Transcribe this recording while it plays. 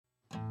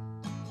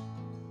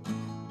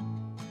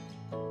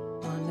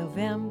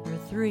November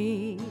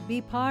 3.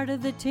 Be part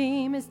of the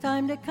team. It's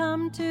time to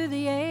come to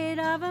the aid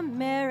of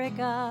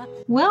America.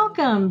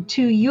 Welcome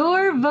to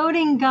Your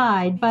Voting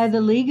Guide by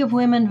the League of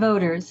Women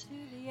Voters.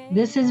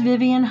 This is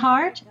Vivian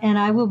Hart, and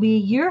I will be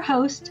your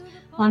host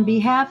on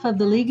behalf of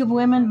the League of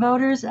Women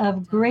Voters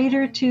of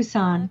Greater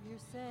Tucson.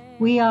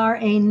 We are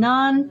a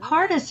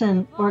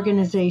nonpartisan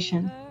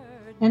organization,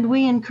 and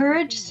we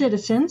encourage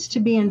citizens to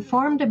be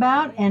informed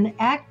about and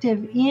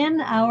active in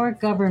our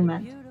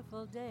government.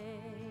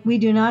 We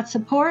do not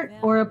support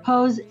or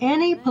oppose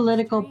any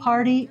political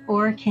party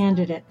or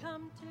candidate.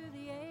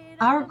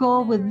 Our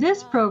goal with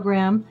this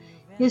program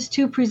is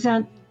to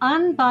present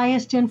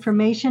unbiased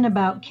information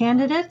about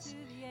candidates,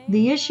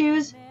 the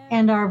issues,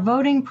 and our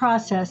voting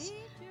process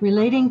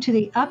relating to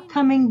the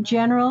upcoming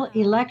general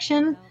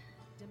election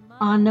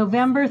on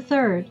November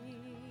 3rd.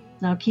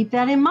 Now keep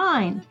that in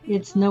mind.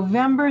 It's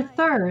November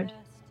 3rd.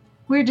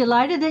 We're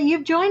delighted that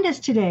you've joined us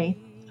today.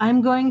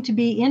 I'm going to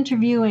be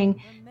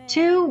interviewing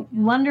two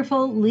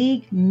wonderful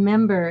League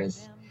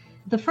members.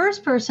 The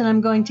first person I'm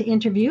going to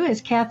interview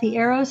is Kathy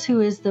Eros, who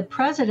is the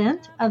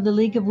president of the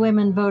League of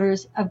Women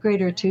Voters of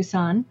Greater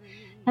Tucson.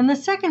 And the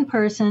second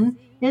person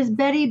is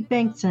Betty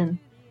Bengtson,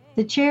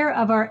 the chair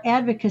of our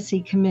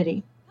advocacy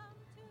committee.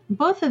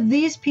 Both of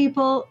these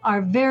people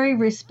are very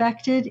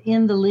respected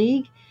in the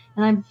League,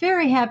 and I'm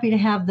very happy to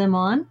have them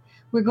on.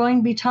 We're going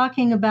to be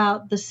talking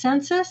about the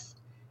census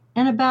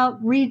and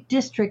about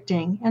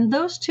redistricting, and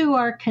those two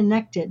are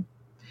connected.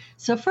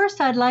 So first,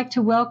 I'd like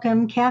to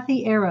welcome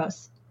Kathy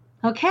Eros.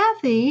 Now,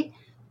 Kathy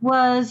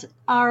was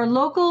our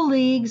local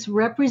league's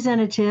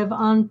representative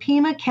on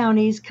Pima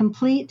County's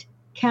Complete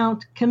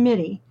Count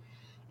Committee,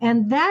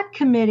 and that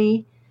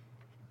committee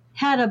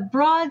had a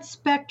broad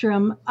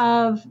spectrum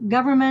of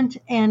government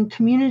and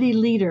community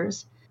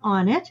leaders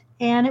on it,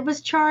 and it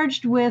was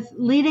charged with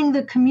leading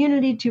the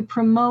community to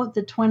promote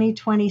the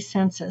 2020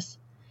 census.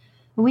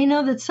 We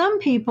know that some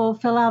people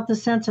fill out the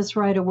census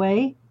right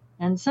away,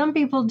 and some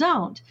people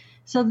don't.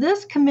 So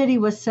this committee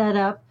was set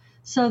up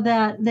so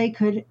that they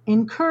could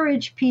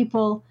encourage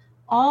people,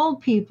 all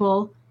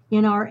people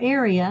in our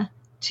area,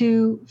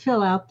 to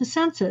fill out the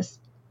census.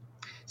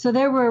 So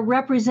there were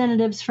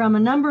representatives from a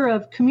number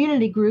of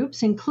community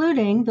groups,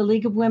 including the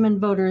League of Women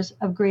Voters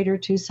of Greater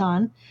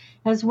Tucson,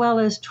 as well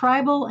as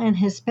tribal and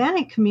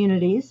Hispanic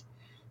communities,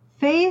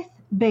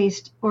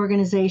 faith-based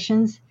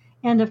organizations,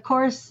 and of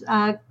course,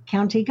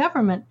 county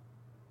government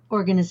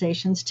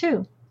organizations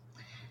too.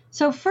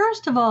 So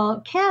first of all,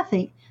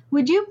 Kathy,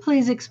 would you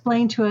please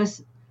explain to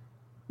us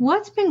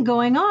what's been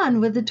going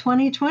on with the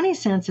 2020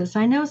 census?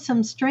 I know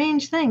some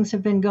strange things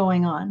have been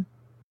going on.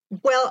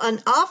 Well, an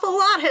awful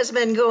lot has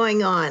been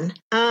going on.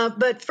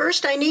 But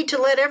first, I need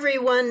to let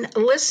everyone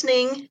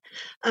listening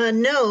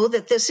know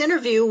that this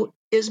interview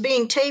is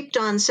being taped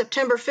on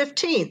September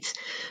 15th.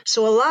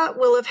 So a lot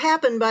will have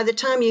happened by the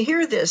time you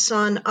hear this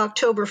on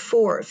October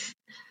 4th.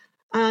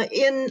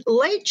 In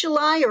late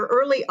July or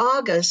early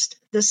August,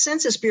 the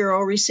Census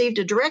Bureau received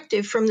a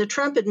directive from the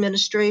Trump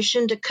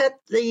administration to cut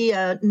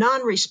the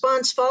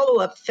non-response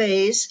follow-up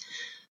phase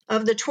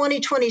of the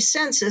 2020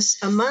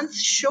 census a month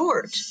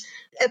short.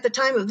 At the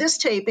time of this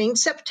taping,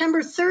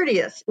 September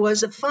 30th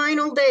was the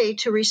final day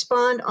to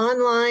respond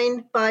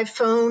online, by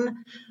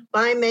phone,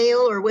 by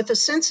mail, or with a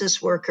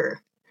census worker.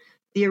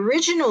 The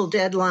original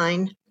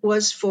deadline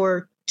was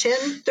for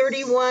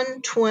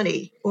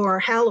 10/31/20, or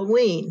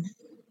Halloween.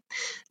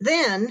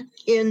 Then,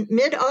 in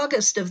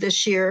mid-August of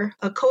this year,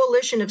 a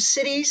coalition of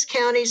cities,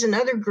 counties, and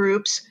other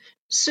groups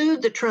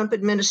sued the Trump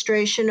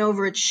administration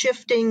over its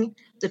shifting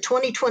the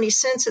 2020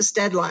 census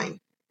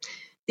deadline.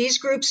 These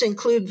groups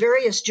include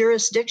various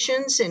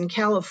jurisdictions in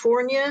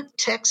California,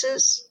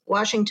 Texas,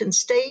 Washington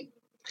State,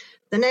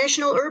 the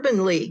National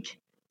Urban League,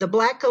 the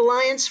Black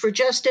Alliance for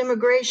Just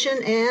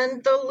Immigration,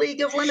 and the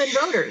League of Women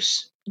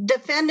Voters.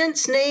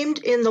 Defendants named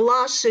in the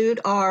lawsuit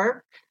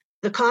are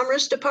the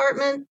Commerce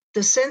Department,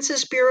 the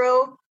Census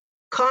Bureau,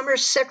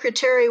 Commerce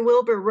Secretary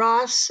Wilbur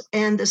Ross,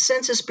 and the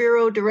Census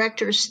Bureau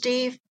Director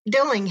Steve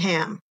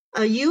Dillingham.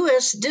 A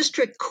U.S.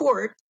 District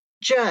Court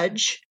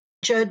judge,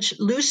 Judge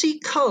Lucy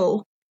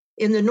Coe,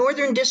 in the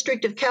Northern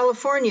District of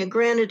California,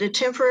 granted a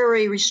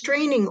temporary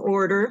restraining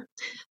order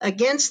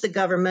against the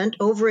government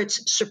over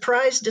its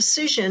surprise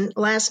decision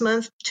last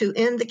month to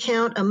end the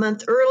count a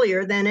month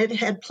earlier than it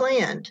had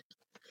planned.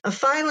 A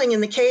filing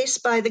in the case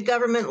by the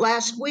government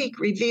last week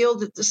revealed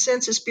that the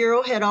Census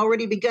Bureau had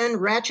already begun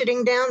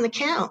ratcheting down the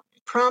count,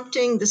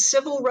 prompting the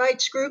civil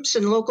rights groups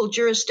and local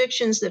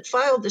jurisdictions that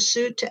filed the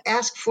suit to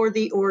ask for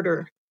the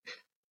order.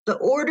 The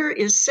order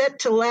is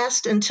set to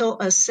last until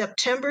a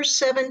September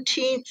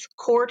 17th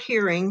court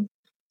hearing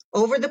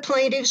over the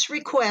plaintiff's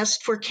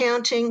request for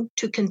counting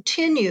to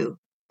continue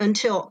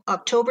until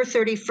October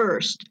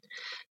 31st,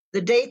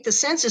 the date the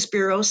Census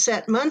Bureau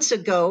set months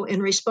ago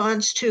in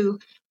response to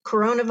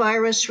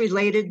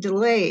coronavirus-related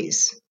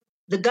delays.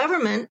 The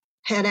government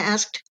had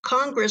asked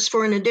Congress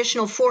for an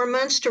additional 4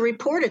 months to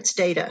report its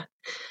data,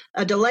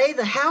 a delay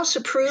the House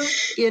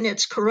approved in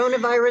its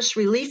coronavirus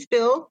relief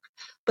bill,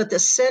 but the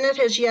Senate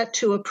has yet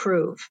to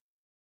approve.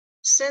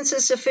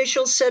 Census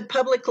officials said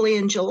publicly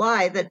in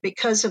July that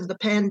because of the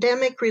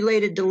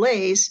pandemic-related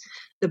delays,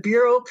 the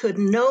Bureau could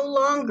no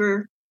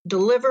longer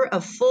deliver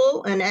a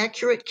full and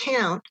accurate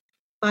count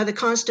by the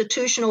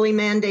constitutionally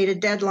mandated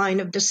deadline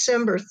of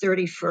December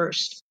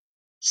 31st.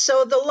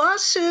 So the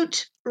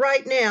lawsuit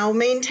right now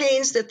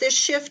maintains that this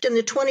shift in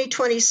the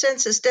 2020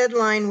 census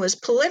deadline was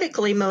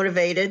politically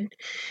motivated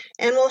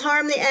and will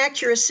harm the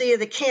accuracy of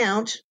the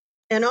count,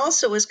 and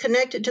also is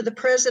connected to the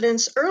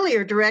president's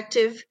earlier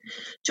directive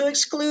to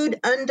exclude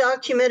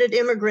undocumented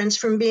immigrants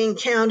from being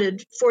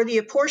counted for the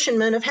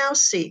apportionment of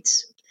House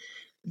seats.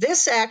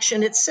 This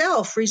action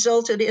itself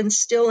resulted in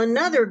still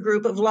another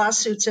group of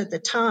lawsuits at the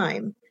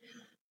time.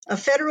 A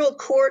federal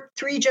court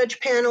 3-judge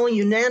panel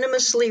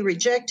unanimously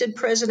rejected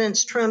President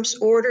Trump's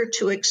order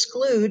to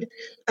exclude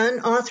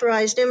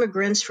unauthorized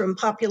immigrants from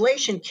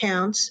population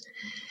counts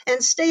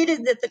and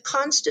stated that the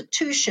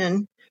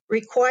Constitution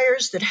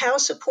requires that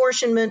House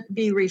apportionment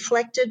be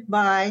reflected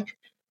by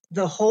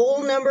the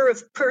whole number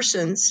of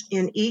persons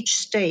in each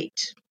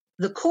state.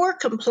 The core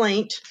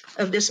complaint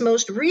of this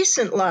most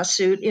recent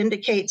lawsuit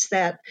indicates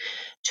that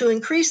to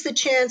increase the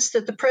chance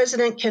that the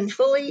president can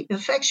fully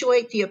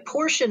effectuate the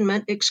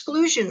apportionment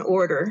exclusion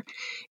order,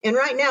 and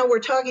right now we're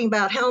talking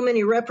about how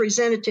many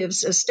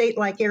representatives a state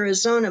like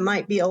Arizona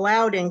might be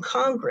allowed in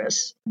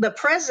Congress, the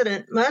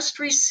president must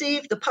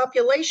receive the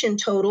population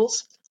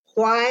totals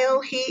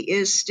while he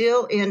is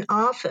still in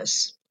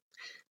office.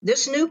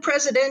 This new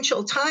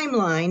presidential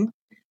timeline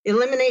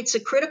eliminates a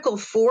critical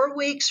 4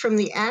 weeks from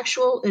the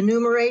actual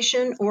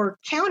enumeration or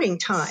counting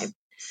time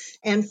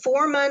and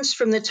 4 months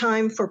from the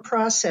time for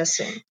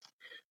processing.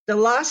 The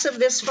loss of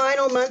this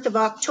final month of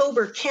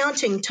October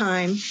counting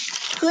time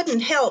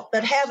couldn't help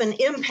but have an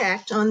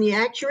impact on the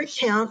accurate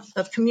count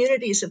of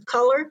communities of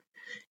color,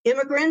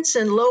 immigrants,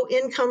 and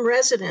low-income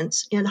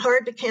residents in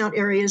hard-to-count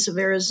areas of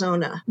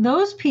Arizona.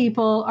 Those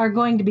people are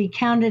going to be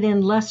counted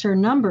in lesser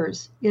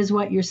numbers, is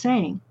what you're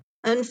saying.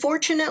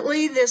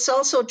 Unfortunately, this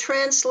also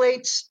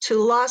translates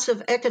to loss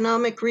of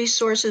economic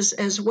resources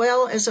as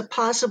well as a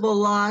possible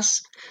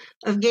loss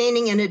of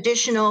gaining an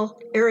additional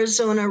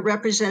Arizona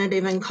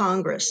representative in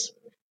Congress.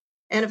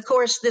 And of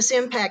course, this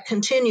impact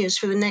continues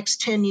for the next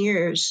 10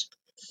 years.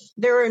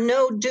 There are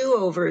no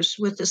do-overs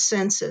with the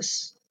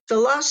census. The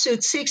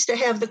lawsuit seeks to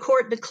have the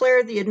court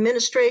declare the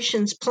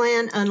administration's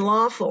plan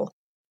unlawful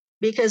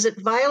because it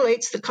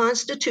violates the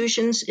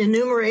Constitution's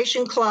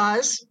enumeration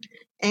clause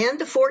and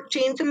the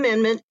 14th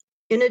Amendment,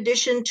 in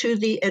addition to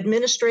the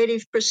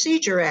Administrative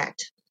Procedure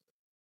Act.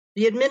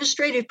 The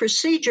Administrative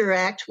Procedure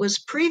Act was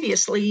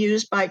previously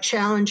used by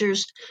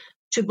challengers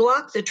to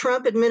block the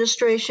Trump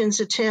administration's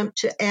attempt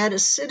to add a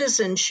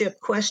citizenship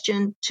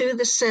question to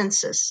the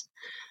census.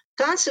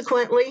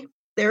 Consequently,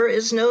 there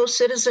is no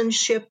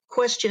citizenship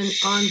question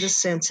on the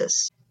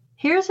census.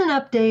 Here's an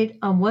update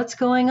on what's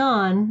going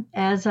on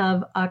as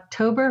of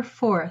October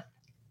 4th.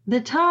 The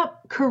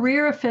top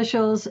career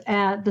officials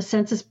at the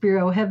Census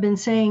Bureau have been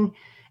saying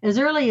as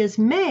early as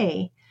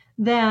May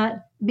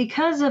that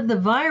because of the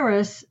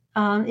virus,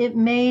 it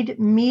made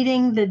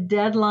meeting the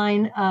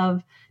deadline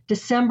of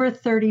December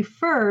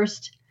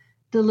 31st,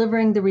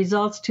 delivering the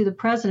results to the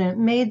president,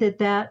 made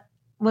that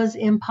was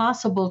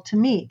impossible to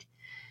meet.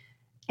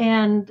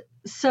 And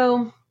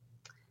so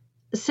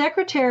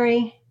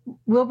Secretary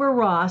Wilbur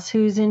Ross,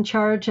 who's in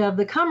charge of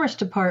the Commerce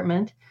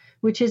Department,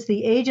 which is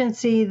the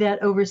agency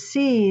that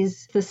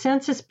oversees the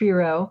Census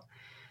Bureau,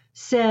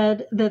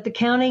 said that the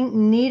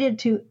counting needed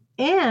to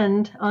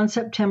end on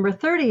September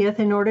 30th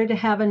in order to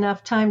have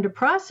enough time to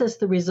process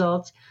the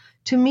results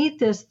to meet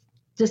this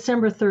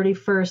December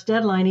 31st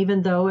deadline,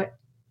 even though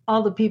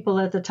all the people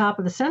at the top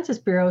of the Census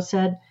Bureau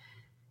said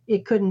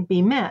it couldn't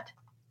be met.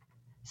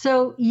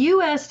 So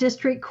U.S.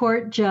 District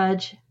Court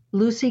Judge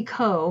Lucy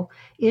Coe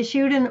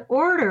issued an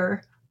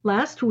order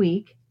last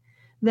week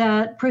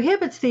that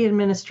prohibits the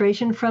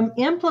administration from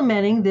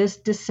implementing this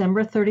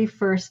December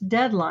 31st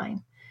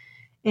deadline.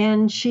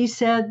 And she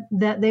said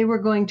that they were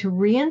going to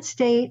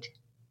reinstate,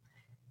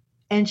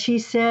 and she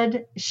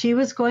said she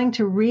was going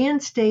to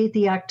reinstate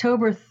the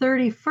October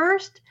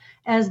 31st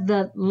as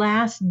the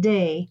last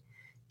day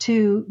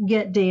to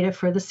get data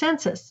for the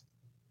census.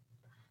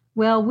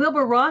 Well,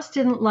 Wilbur Ross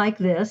didn't like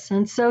this,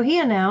 and so he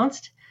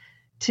announced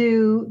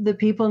to the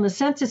people in the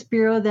Census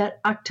Bureau that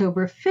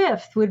October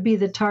 5th would be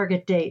the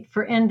target date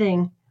for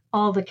ending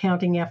all the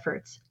counting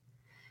efforts.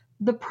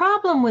 The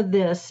problem with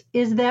this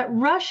is that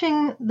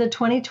rushing the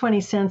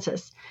 2020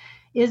 census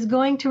is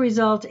going to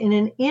result in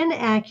an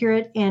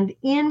inaccurate and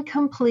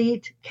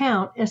incomplete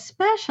count,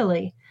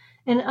 especially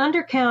an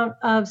undercount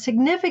of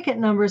significant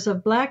numbers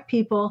of Black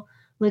people,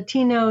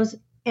 Latinos,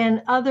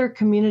 and other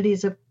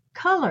communities of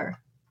color.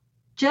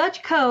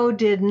 Judge Coe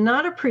did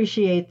not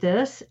appreciate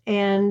this,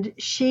 and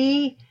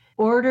she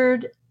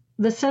ordered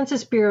the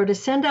Census Bureau to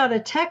send out a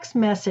text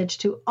message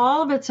to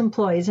all of its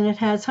employees, and it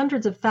has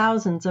hundreds of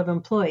thousands of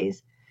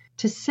employees,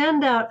 to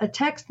send out a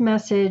text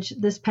message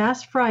this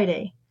past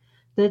Friday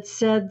that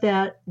said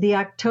that the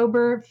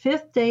October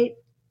 5th date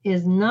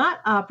is not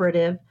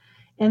operative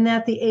and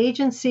that the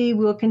agency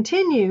will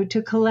continue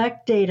to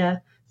collect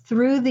data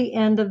through the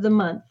end of the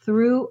month,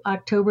 through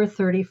October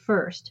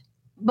 31st.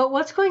 But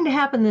what's going to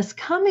happen this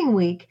coming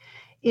week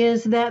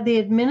is that the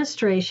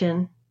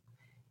administration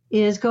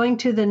is going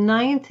to the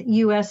 9th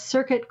U.S.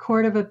 Circuit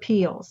Court of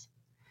Appeals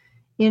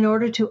in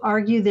order to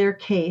argue their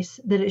case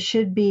that it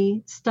should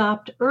be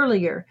stopped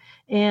earlier.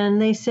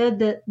 And they said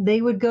that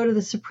they would go to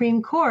the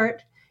Supreme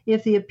Court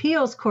if the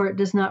appeals court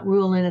does not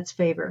rule in its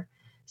favor.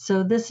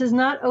 So this is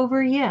not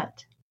over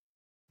yet.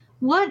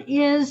 What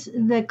is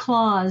the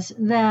clause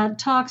that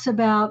talks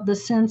about the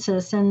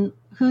census and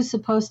who's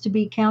supposed to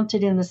be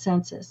counted in the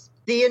census?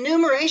 The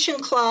enumeration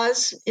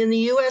clause in the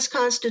U.S.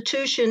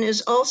 Constitution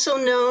is also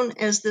known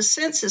as the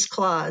Census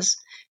Clause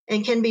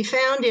and can be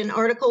found in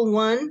Article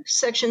 1,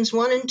 Sections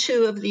 1 and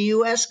 2 of the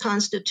U.S.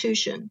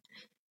 Constitution.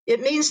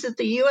 It means that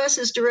the U.S.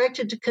 is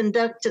directed to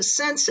conduct a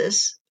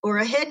census, or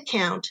a head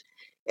count,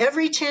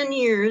 every 10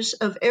 years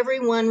of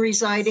everyone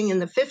residing in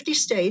the 50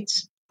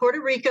 states, Puerto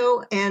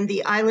Rico, and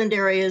the island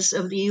areas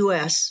of the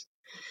U.S.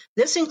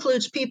 This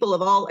includes people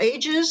of all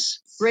ages,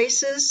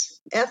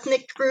 races,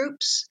 ethnic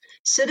groups,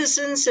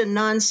 citizens, and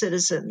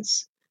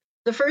non-citizens.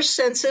 The first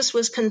census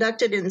was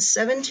conducted in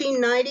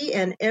 1790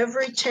 and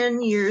every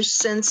 10 years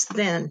since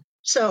then.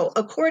 So,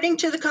 according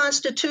to the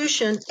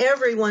Constitution,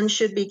 everyone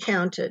should be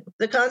counted.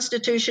 The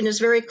Constitution is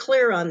very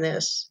clear on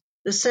this.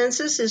 The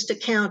census is to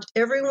count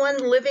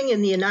everyone living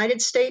in the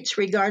United States,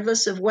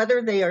 regardless of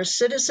whether they are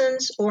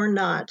citizens or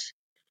not.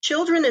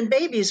 Children and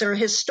babies are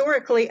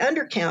historically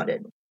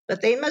undercounted,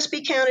 but they must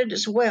be counted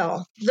as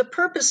well. The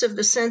purpose of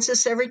the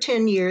census every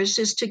 10 years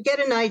is to get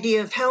an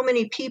idea of how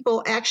many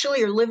people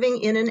actually are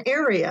living in an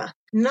area,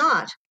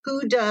 not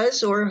who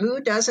does or who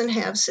doesn't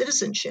have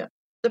citizenship.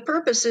 The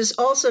purpose is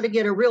also to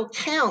get a real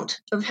count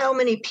of how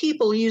many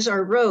people use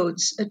our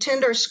roads,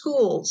 attend our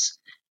schools,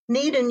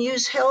 need and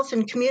use health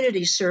and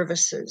community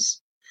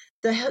services.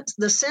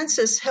 The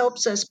census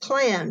helps us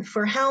plan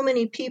for how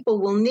many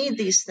people will need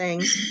these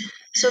things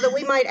so that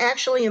we might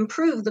actually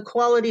improve the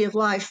quality of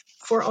life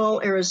for all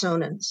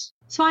Arizonans.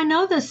 So I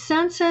know the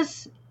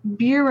Census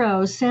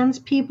Bureau sends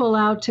people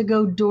out to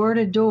go door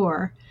to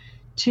door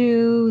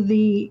to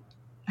the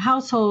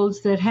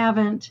households that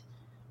haven't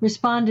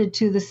responded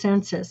to the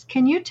census.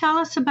 Can you tell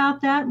us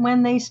about that,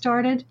 when they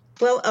started?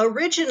 Well,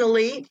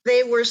 originally,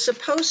 they were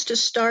supposed to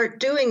start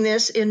doing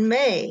this in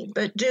May,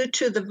 but due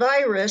to the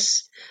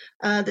virus,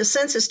 the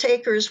census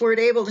takers weren't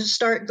able to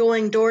start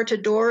going door to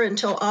door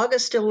until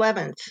August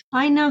 11th.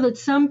 I know that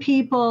some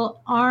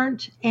people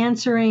aren't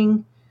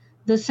answering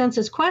the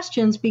census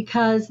questions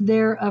because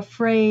they're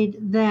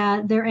afraid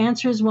that their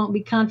answers won't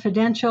be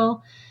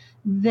confidential,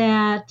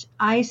 that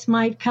ICE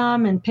might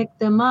come and pick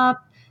them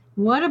up.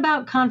 What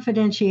about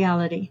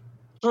confidentiality?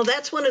 Well,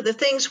 that's one of the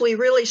things we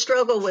really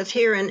struggle with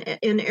here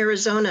in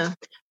Arizona.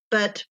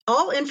 But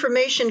all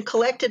information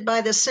collected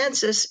by the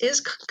census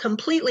is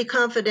completely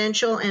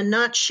confidential and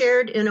not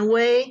shared in a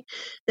way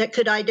that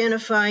could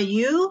identify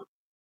you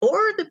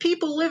or the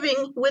people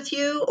living with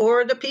you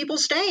or the people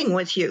staying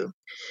with you.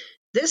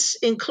 This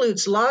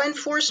includes law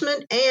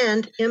enforcement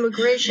and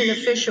immigration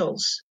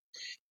officials.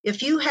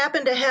 If you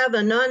happen to have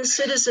a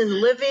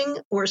non-citizen living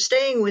or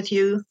staying with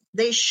you,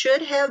 they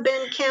should have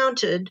been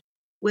counted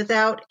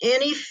without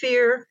any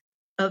fear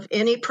of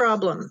any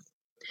problem.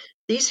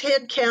 These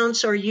head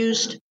counts are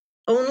used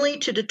only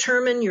to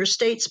determine your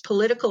state's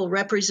political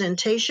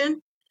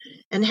representation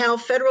and how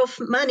federal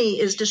money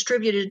is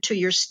distributed to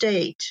your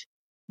state.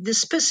 The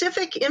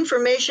specific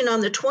information on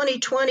the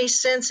 2020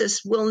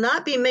 census will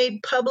not be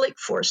made public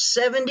for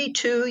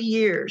 72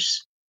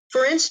 years.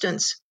 For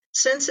instance,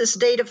 census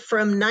data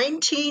from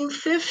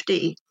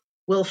 1950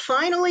 will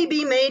finally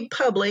be made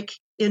public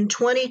in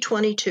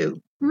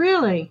 2022.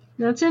 Really?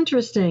 That's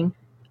interesting.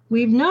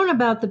 We've known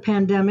about the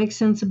pandemic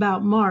since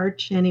about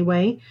March,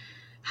 anyway.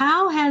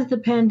 How has the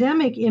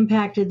pandemic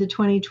impacted the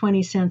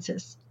 2020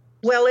 census?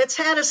 Well, it's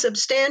had a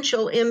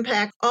substantial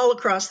impact all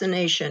across the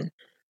nation.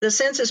 The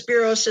Census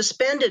Bureau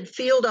suspended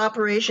field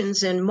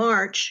operations in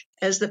March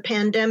as the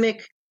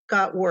pandemic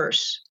got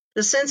worse.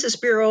 The Census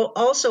Bureau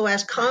also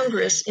asked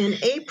Congress in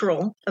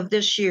April of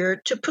this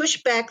year to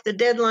push back the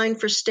deadline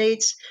for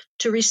states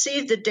to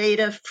receive the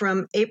data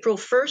from April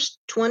 1st,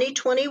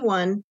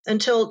 2021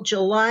 until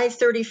July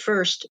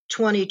 31st,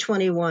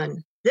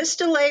 2021. This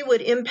delay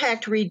would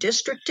impact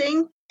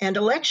redistricting and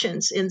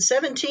elections in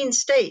 17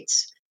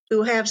 states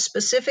who have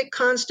specific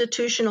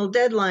constitutional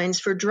deadlines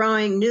for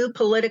drawing new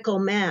political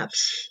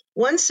maps.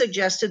 One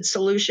suggested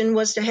solution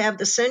was to have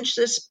the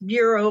Census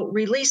Bureau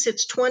release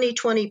its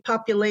 2020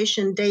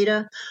 population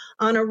data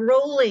on a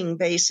rolling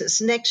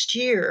basis next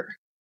year.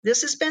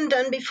 This has been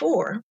done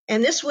before,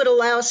 and this would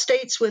allow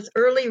states with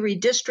early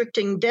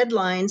redistricting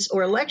deadlines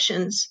or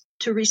elections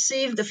to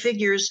receive the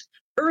figures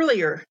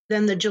earlier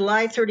than the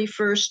July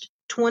 31st,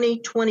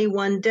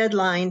 2021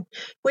 deadline,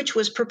 which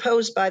was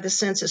proposed by the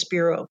Census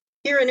Bureau.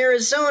 Here in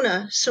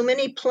Arizona, so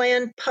many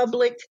planned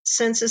public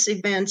census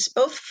events,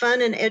 both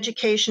fun and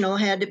educational,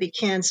 had to be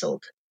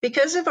canceled.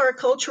 Because of our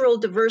cultural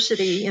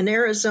diversity in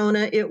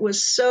Arizona, it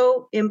was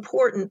so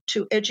important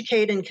to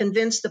educate and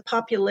convince the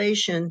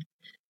population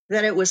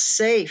that it was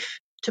safe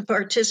to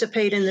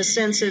participate in the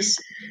census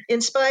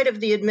in spite of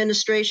the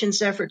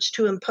administration's efforts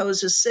to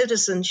impose a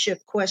citizenship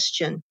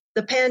question.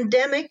 The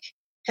pandemic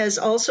has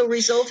also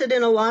resulted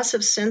in a loss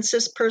of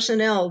census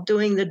personnel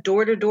doing the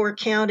door-to-door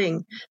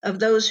counting of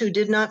those who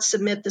did not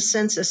submit the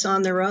census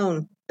on their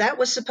own. That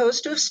was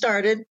supposed to have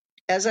started,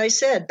 as I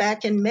said,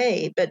 back in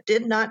May, but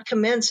did not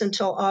commence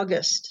until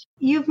August.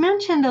 You've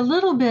mentioned a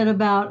little bit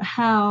about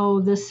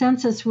how the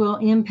census will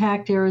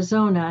impact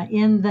Arizona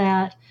in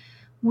that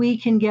we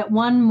can get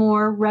one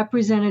more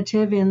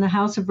representative in the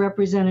House of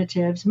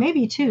Representatives,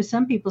 maybe two.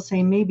 Some people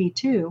say maybe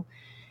two.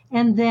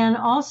 And then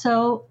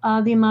also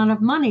the amount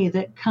of money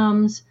that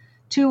comes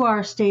to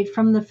our state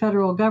from the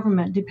federal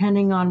government,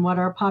 depending on what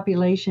our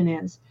population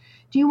is.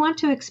 Do you want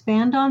to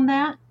expand on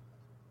that?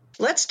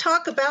 Let's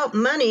talk about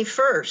money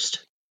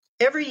first.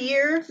 Every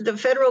year, the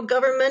federal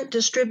government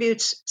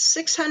distributes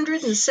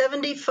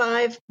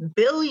 $675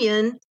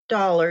 billion,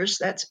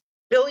 that's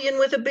billion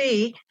with a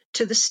B,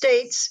 to the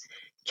states,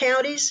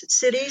 counties,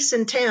 cities,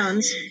 and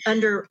towns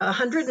under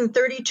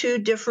 132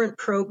 different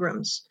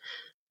programs.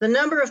 The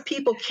number of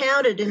people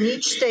counted in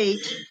each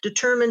state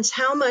determines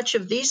how much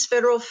of these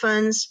federal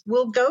funds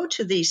will go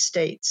to these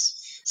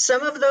states.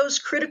 Some of those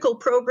critical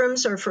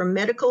programs are for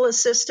medical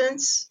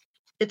assistance.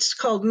 It's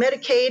called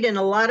Medicaid in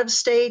a lot of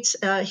states.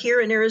 Here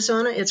in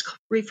Arizona, it's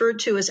referred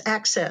to as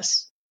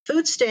Access.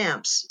 Food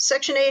stamps,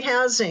 Section 8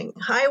 housing,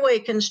 highway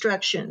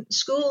construction,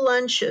 school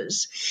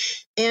lunches,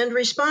 and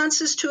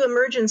responses to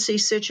emergency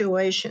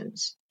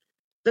situations.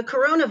 The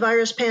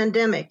coronavirus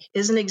pandemic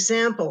is an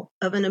example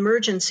of an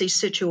emergency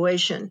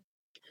situation.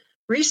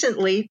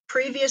 Recently,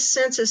 previous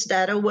census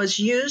data was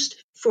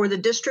used for the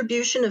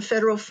distribution of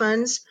federal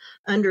funds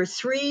under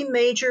three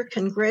major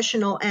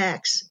congressional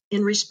acts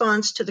in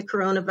response to the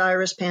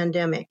coronavirus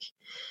pandemic,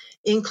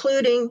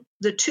 including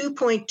the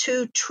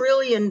 $2.2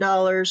 trillion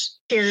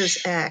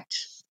CARES Act.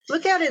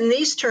 Look at it in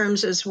these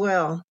terms as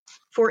well.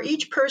 For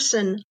each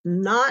person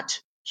not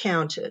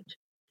counted,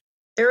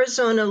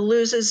 Arizona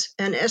loses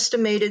an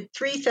estimated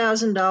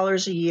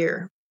 $3,000 a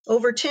year.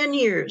 Over 10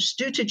 years,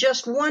 due to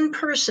just one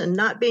person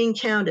not being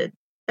counted,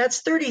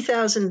 that's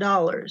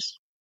 $30,000.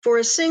 For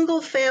a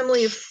single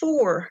family of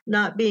four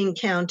not being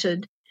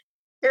counted,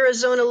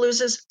 Arizona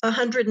loses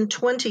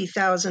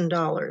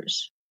 $120,000.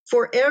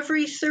 For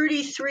every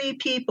 33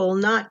 people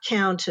not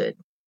counted,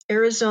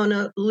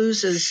 Arizona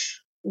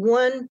loses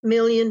 $1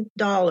 million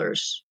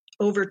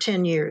over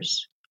 10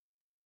 years.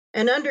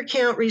 An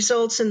undercount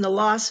results in the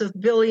loss of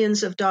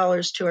billions of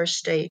dollars to our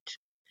state.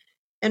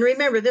 And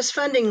remember, this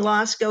funding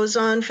loss goes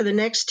on for the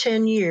next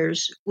 10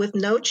 years with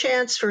no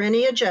chance for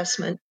any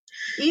adjustment,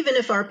 even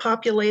if our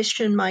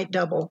population might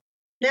double.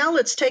 Now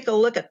let's take a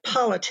look at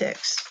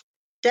politics.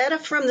 Data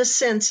from the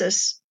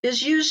census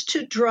is used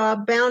to draw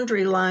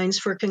boundary lines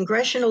for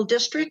congressional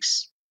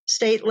districts,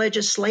 state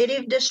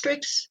legislative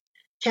districts,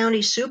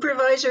 county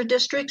supervisor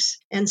districts,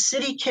 and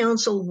city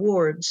council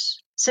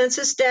wards.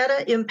 Census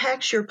data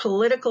impacts your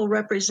political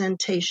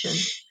representation.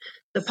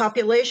 The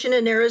population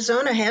in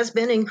Arizona has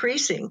been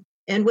increasing,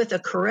 and with a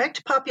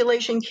correct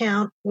population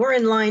count, we're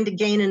in line to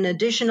gain an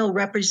additional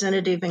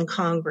representative in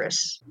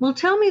Congress. Well,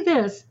 tell me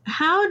this.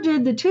 How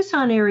did the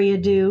Tucson area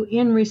do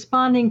in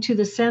responding to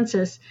the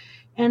census,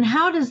 and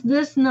how does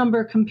this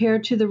number compare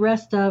to the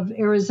rest of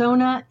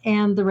Arizona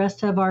and the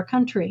rest of our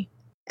country?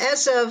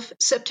 As of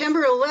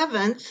September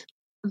 11th,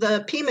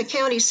 the Pima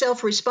County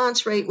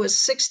self-response rate was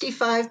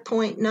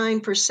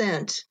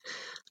 65.9%.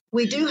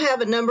 We do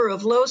have a number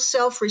of low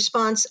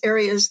self-response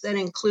areas that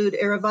include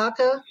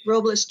Arivaca,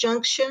 Robles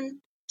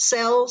Junction,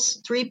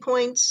 Sells, 3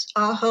 Points,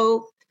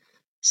 Ajo,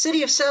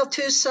 City of South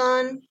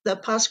Tucson, the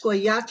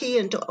Pascuayaqui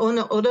and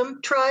Tohono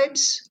O'odham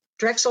tribes,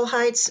 Drexel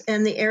Heights,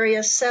 and the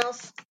area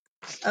south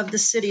of the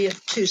city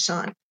of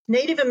Tucson.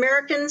 Native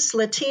Americans,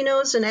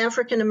 Latinos, and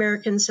African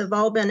Americans have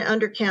all been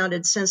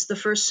undercounted since the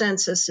first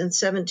census in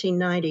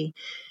 1790.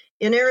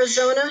 In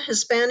Arizona,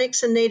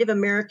 Hispanics and Native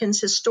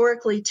Americans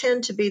historically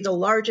tend to be the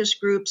largest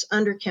groups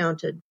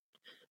undercounted.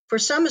 For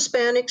some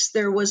Hispanics,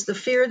 there was the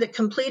fear that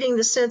completing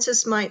the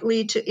census might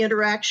lead to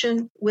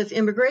interaction with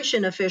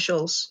immigration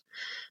officials.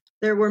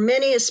 There were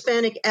many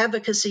Hispanic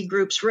advocacy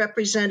groups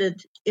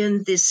represented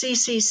in the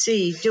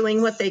CCC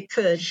doing what they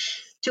could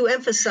to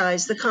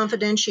emphasize the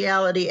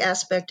confidentiality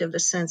aspect of the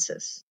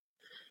census.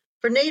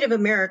 For Native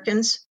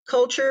Americans,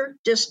 culture,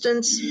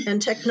 distance,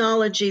 and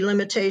technology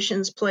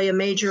limitations play a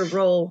major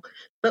role,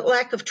 but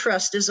lack of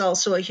trust is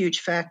also a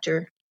huge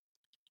factor.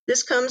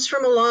 This comes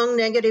from a long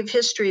negative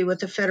history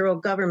with the federal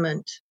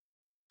government.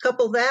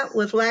 Couple that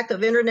with lack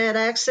of internet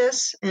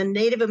access, and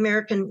Native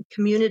American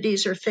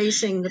communities are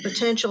facing the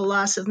potential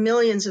loss of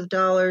millions of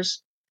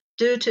dollars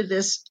due to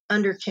this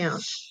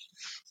undercount.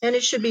 And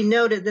it should be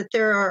noted that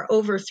there are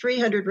over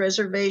 300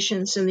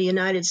 reservations in the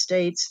United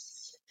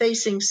States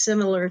facing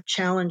similar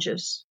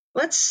challenges.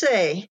 Let's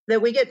say that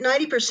we get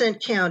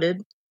 90%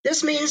 counted.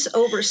 This means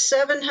over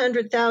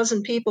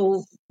 700,000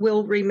 people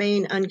will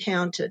remain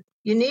uncounted.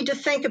 You need to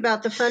think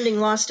about the funding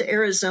lost to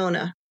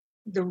Arizona.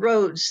 the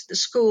roads, the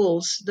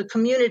schools, the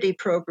community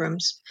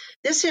programs.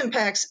 This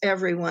impacts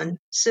everyone,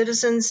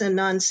 citizens and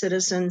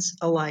non-citizens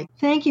alike.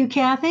 Thank you,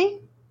 Kathy.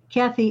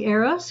 Kathy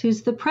Eros,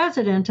 who's the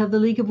president of the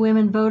League of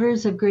Women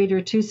Voters of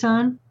Greater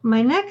Tucson.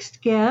 My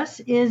next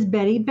guest is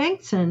Betty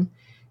Bengtson.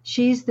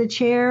 She's the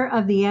chair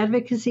of the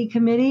Advocacy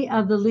Committee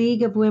of the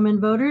League of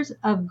Women Voters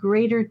of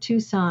Greater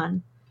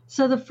Tucson.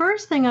 So the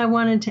first thing I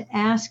wanted to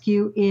ask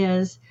you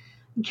is,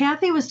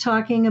 Kathy was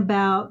talking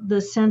about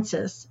the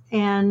census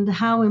and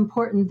how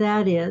important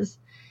that is.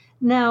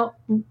 Now,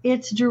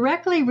 it's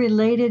directly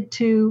related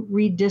to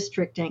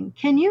redistricting.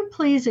 Can you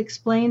please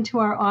explain to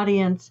our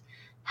audience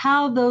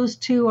how those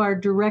two are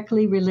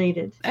directly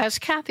related? As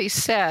Kathy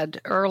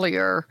said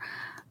earlier,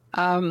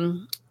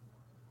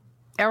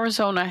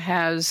 Arizona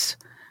has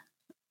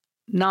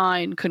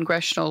 9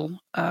 congressional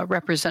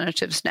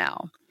representatives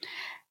now.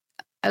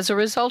 As a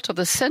result of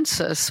the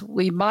census,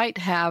 we might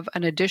have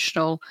an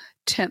additional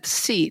 10th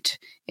seat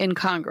in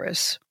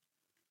Congress.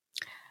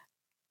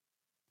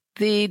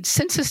 The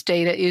census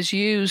data is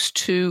used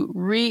to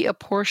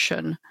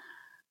reapportion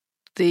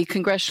the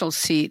congressional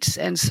seats,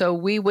 and so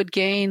we would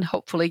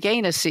hopefully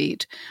gain a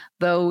seat,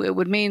 though it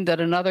would mean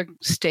that another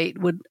state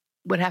would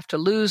have to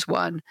lose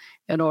one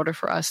in order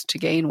for us to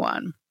gain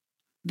one.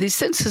 The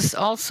census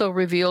also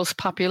reveals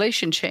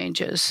population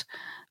changes.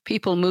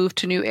 People move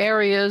to new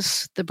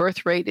areas. The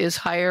birth rate is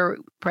higher,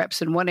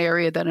 perhaps in one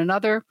area than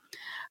another.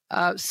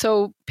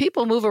 So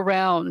people move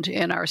around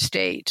in our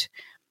state.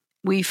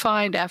 We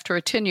find after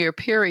a 10-year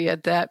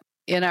period that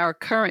in our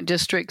current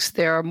districts,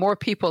 there are more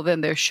people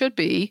than there should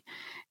be,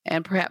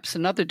 and perhaps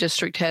another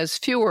district has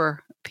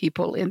fewer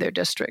people in their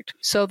district.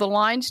 So the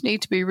lines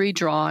need to be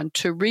redrawn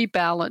to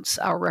rebalance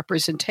our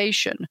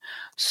representation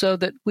so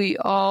that we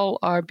all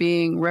are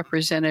being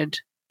represented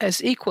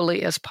as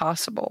equally as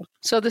possible.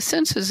 So the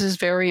census is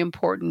very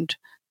important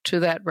to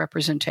that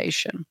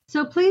representation.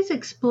 So please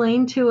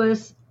explain to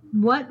us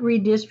what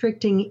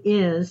redistricting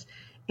is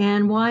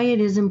and why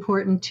it is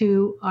important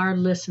to our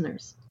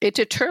listeners. It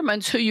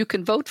determines who you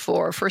can vote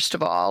for, first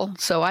of all.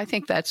 So I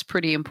think that's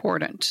pretty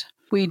important.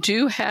 We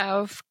do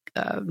have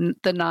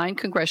the 9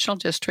 congressional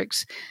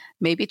districts,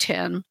 maybe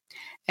 10,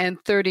 and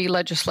 30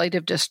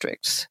 legislative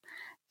districts.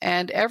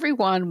 And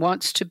everyone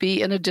wants to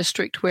be in a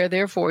district where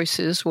their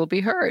voices will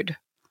be heard.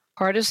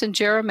 Partisan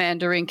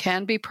gerrymandering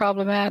can be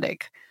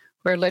problematic,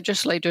 where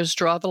legislators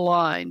draw the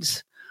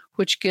lines,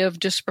 which give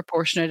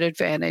disproportionate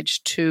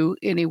advantage to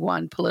any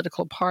one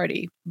political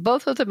party.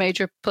 Both of the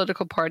major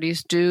political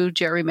parties do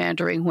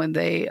gerrymandering when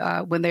they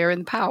are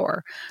in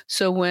power.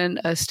 So when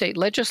a state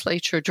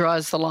legislature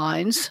draws the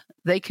lines,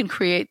 they can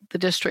create the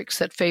districts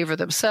that favor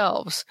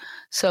themselves.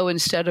 So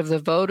instead of the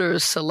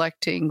voters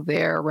selecting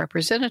their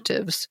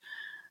representatives,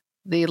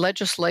 the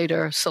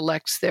legislator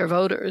selects their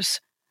voters.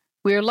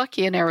 We are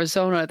lucky in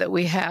Arizona that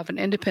we have an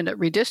independent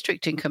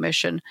redistricting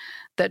commission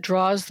that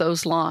draws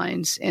those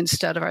lines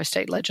instead of our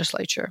state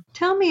legislature.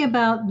 Tell me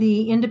about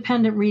the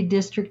independent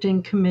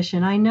redistricting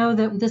commission. I know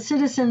that the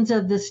citizens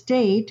of the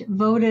state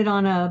voted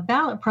on a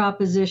ballot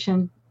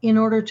proposition in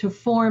order to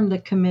form the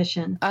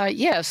commission.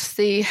 Yes,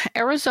 the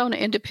Arizona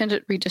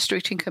Independent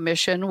Redistricting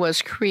Commission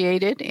was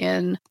created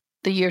in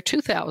the year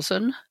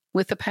 2000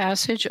 with the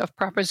passage of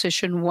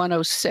Proposition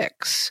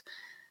 106.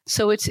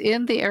 So it's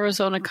in the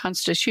Arizona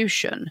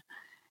Constitution,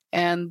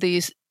 and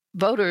these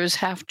voters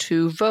have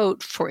to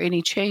vote for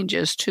any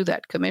changes to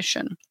that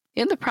commission.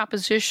 In the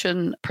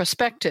proposition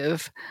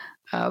perspective,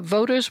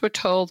 voters were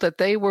told that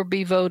they would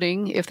be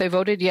voting, if they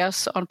voted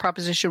yes on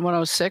Proposition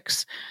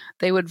 106,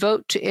 they would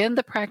vote to end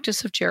the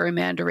practice of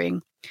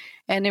gerrymandering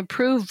and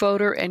improve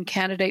voter and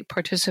candidate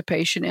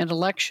participation in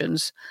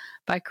elections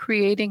by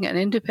creating an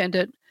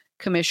independent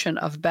commission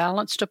of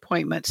balanced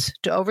appointments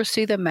to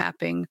oversee the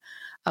mapping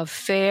of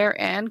fair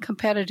and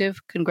competitive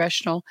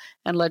congressional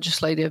and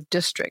legislative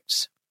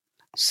districts.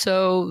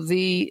 So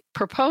the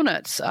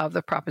proponents of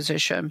the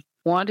proposition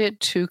wanted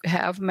to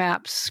have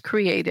maps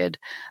created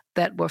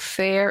that were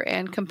fair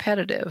and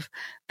competitive,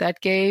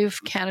 that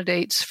gave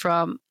candidates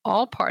from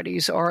all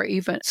parties or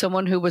even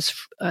someone who was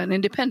an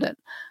independent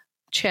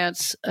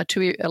chance to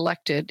be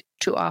elected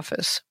to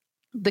office.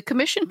 The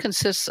commission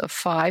consists of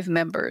 5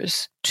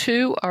 members.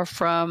 2 are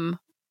from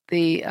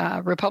the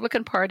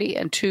Republican Party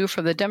and 2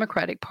 from the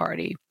Democratic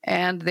Party,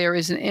 and there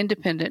is an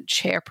independent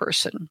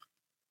chairperson.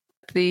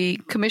 The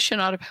Commission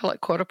on Appellate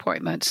Court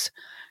Appointments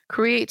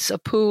creates a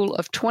pool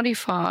of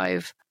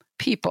 25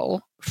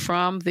 people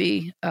from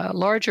the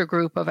larger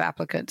group of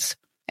applicants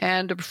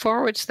and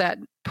forwards that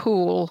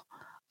pool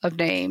of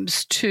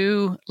names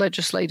to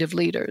legislative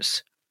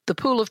leaders. The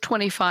pool of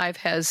 25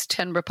 has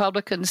 10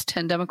 Republicans,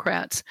 10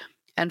 Democrats,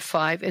 and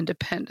 5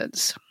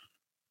 independents.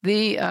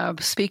 The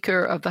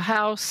Speaker of the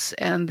House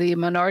and the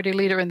Minority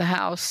Leader in the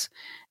House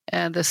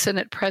and the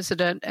Senate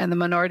President and the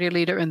Minority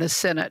Leader in the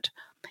Senate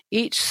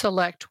each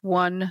select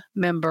 1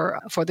 member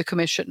for the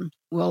commission.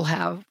 We'll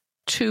have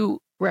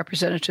 2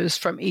 representatives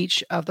from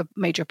each of the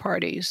major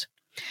parties.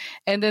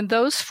 And then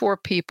those 4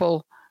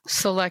 people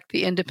select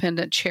the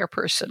independent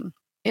chairperson.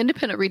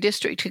 Independent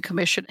Redistricting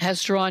Commission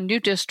has drawn new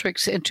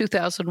districts in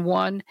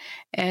 2001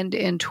 and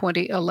in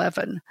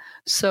 2011.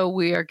 So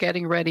we are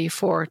getting ready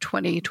for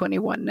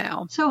 2021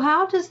 now. So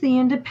how does the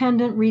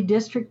Independent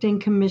Redistricting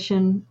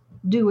Commission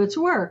do its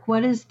work?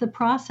 What is the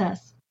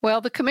process? Well,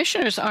 the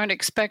commissioners aren't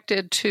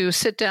expected to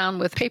sit down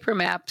with paper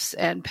maps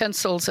and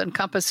pencils and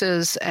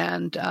compasses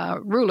and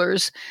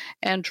rulers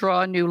and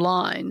draw new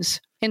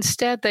lines.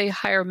 Instead, they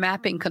hire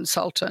mapping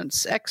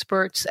consultants,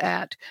 experts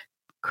at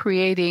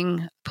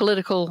creating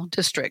political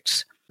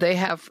districts. They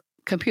have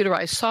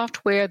computerized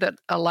software that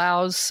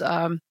allows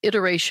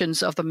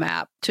iterations of the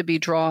map to be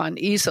drawn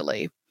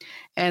easily.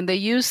 And they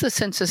use the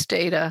census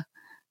data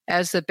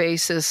as the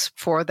basis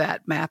for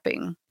that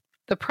mapping.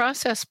 The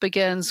process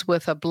begins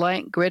with a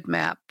blank grid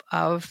map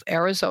of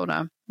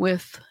Arizona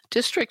with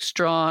districts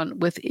drawn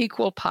with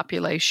equal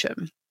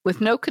population,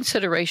 with no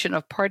consideration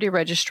of party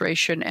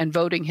registration and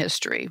voting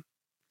history.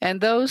 And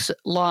those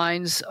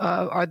lines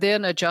are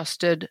then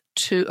adjusted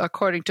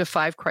according to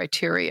 5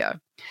 criteria.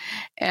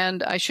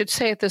 And I should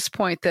say at this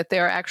point that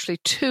there are actually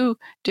 2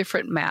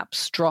 different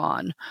maps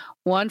drawn.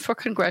 One for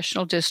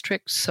congressional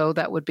districts, so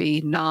that would be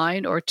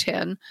 9 or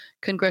 10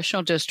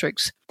 congressional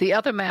districts. The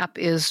other map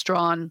is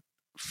drawn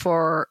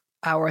for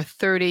our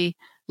 30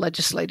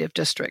 legislative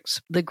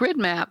districts. The grid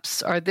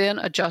maps are then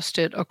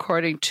adjusted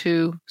according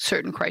to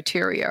certain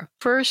criteria.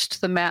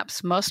 First, the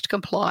maps must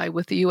comply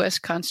with the U.S.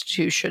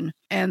 Constitution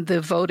and the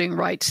Voting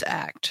Rights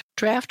Act.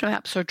 Draft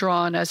maps are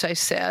drawn, as I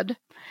said,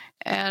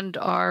 and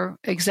are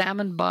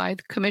examined by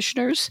the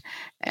commissioners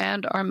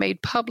and are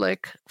made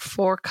public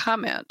for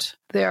comment.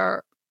 There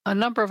are a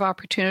number of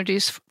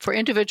opportunities for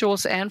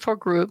individuals and for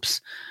groups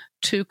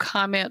to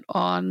comment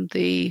on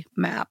the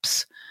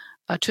maps,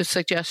 to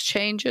suggest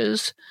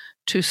changes,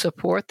 to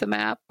support the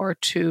map, or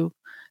to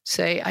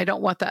say, I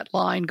don't want that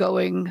line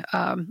going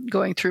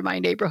through my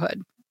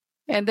neighborhood.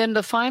 And then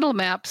the final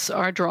maps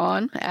are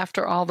drawn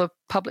after all the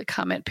public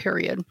comment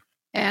period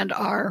and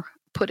are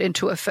put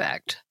into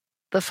effect.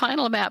 The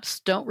final maps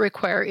don't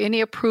require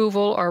any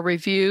approval or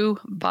review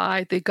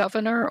by the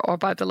governor or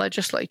by the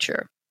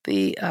legislature.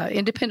 The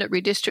Independent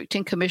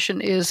Redistricting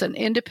Commission is an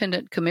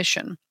independent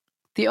commission.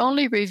 The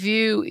only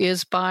review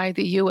is by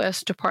the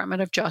U.S.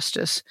 Department of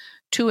Justice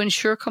to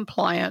ensure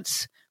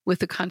compliance with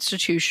the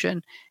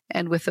Constitution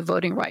and with the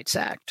Voting Rights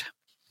Act.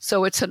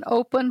 So it's an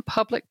open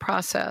public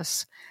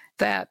process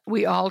that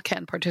we all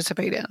can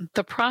participate in.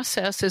 The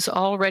process is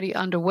already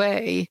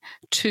underway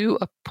to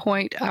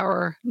appoint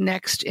our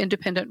next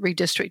Independent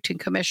Redistricting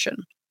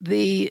Commission.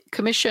 The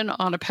Commission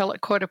on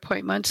Appellate Court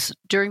Appointments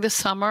during the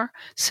summer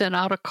sent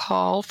out a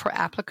call for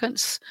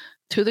applicants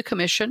to the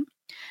Commission,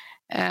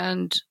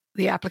 and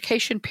the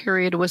application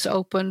period was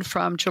open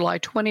from July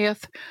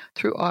 20th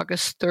through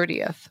August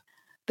 30th.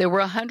 There were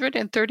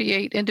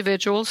 138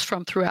 individuals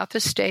from throughout the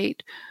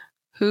state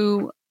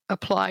who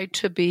applied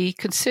to be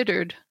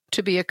considered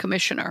to be a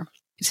commissioner.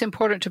 It's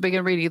important to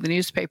begin reading the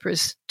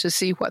newspapers to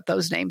see what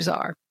those names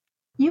are.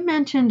 You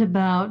mentioned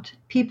about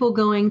people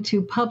going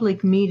to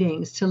public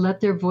meetings to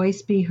let their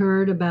voice be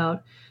heard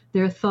about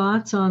their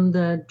thoughts on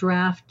the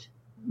draft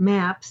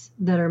maps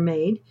that are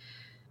made.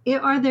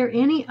 Are there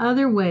any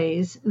other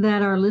ways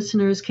that our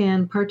listeners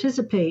can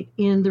participate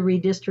in the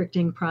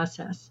redistricting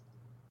process?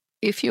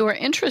 If you are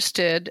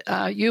interested,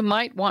 you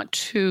might want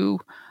to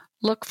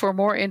look for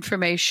more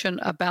information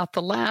about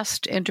the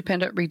last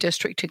Independent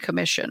Redistricting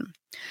Commission.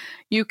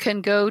 You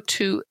can go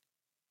to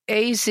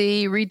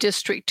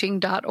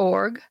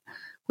azredistricting.org,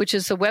 which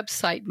is a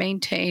website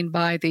maintained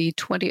by the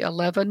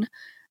 2011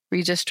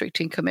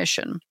 Redistricting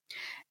Commission.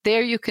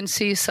 There you can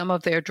see some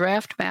of their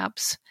draft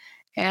maps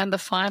and the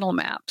final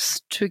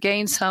maps to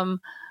gain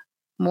some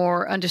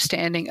more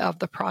understanding of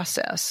the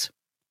process.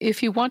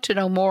 If you want to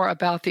know more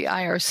about the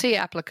IRC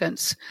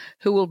applicants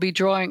who will be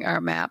drawing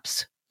our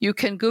maps, you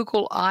can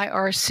Google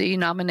IRC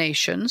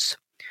nominations,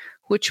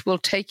 which will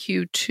take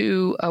you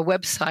to a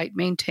website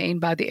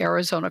maintained by the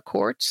Arizona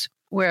courts,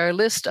 where a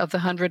list of the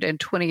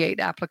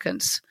 128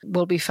 applicants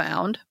will be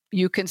found.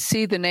 You can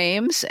see the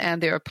names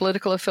and their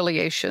political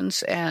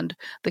affiliations and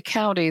the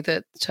county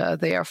that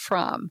they are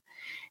from.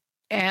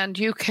 And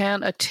you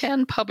can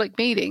attend public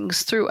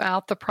meetings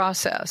throughout the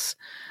process.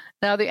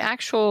 Now, the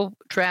actual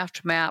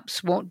draft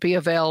maps won't be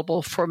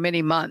available for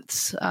many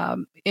months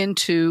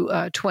into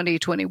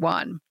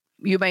 2021.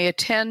 You may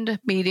attend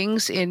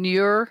meetings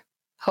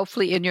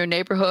hopefully in your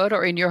neighborhood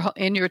or in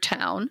your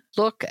town.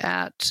 Look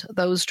at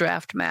those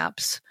draft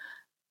maps,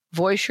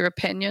 voice your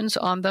opinions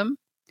on them,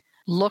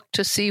 look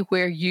to see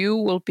where you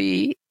will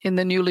be in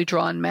the newly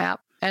drawn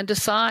map, and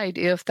decide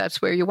if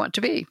that's where you want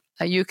to be.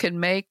 You can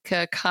make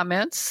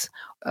comments.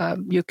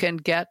 You can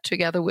get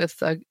together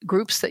with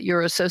groups that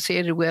you're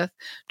associated with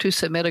to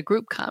submit a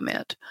group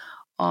comment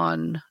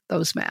on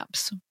those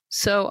maps.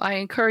 So I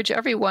encourage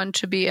everyone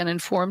to be an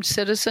informed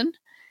citizen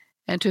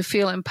and to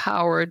feel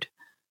empowered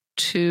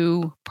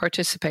to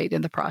participate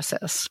in the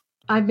process.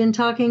 I've been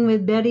talking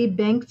with Betty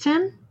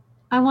Bengtson.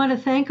 I want to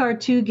thank our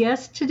 2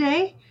 guests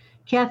today,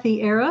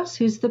 Kathy Eros,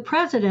 who's the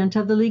president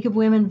of the League of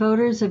Women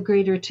Voters of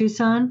Greater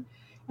Tucson,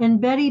 and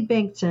Betty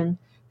Bengtson,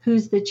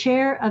 who's the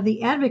chair of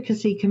the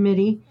Advocacy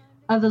Committee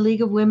of the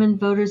League of Women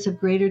Voters of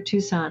Greater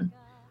Tucson.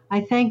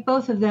 I thank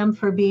both of them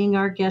for being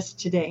our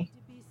guests today.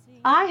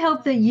 I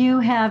hope that you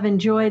have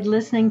enjoyed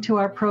listening to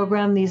our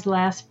program these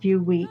last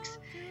few weeks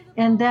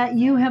and that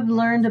you have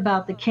learned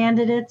about the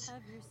candidates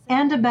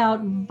and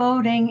about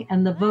voting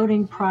and the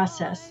voting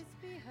process.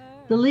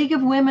 The League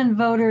of Women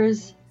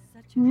Voters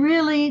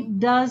really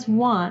does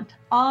want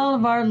all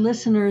of our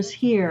listeners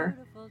here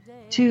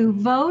to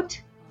vote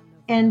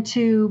and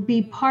to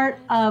be part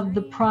of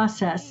the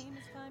process,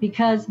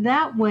 because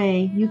that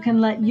way you can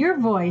let your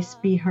voice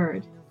be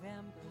heard.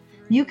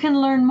 You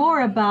can learn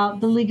more about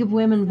the League of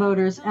Women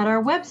Voters at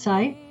our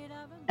website,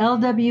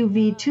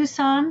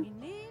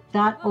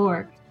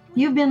 lwvtucson.org.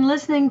 You've been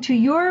listening to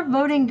Your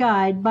Voting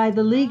Guide by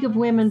the League of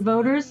Women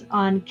Voters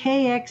on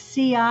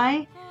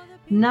KXCI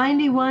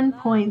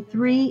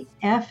 91.3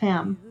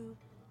 FM.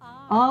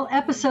 All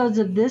episodes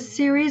of this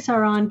series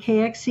are on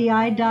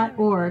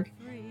kxci.org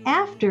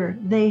after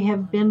they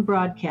have been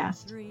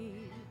broadcast.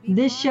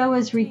 This show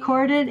is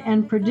recorded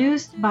and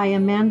produced by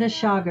Amanda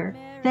Schager.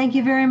 Thank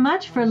you very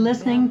much for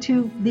listening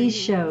to these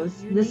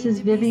shows. This is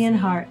Vivian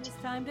Hart.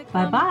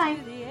 Bye-bye.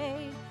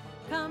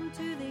 Come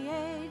to the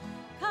aid,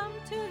 come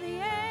to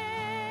the aid.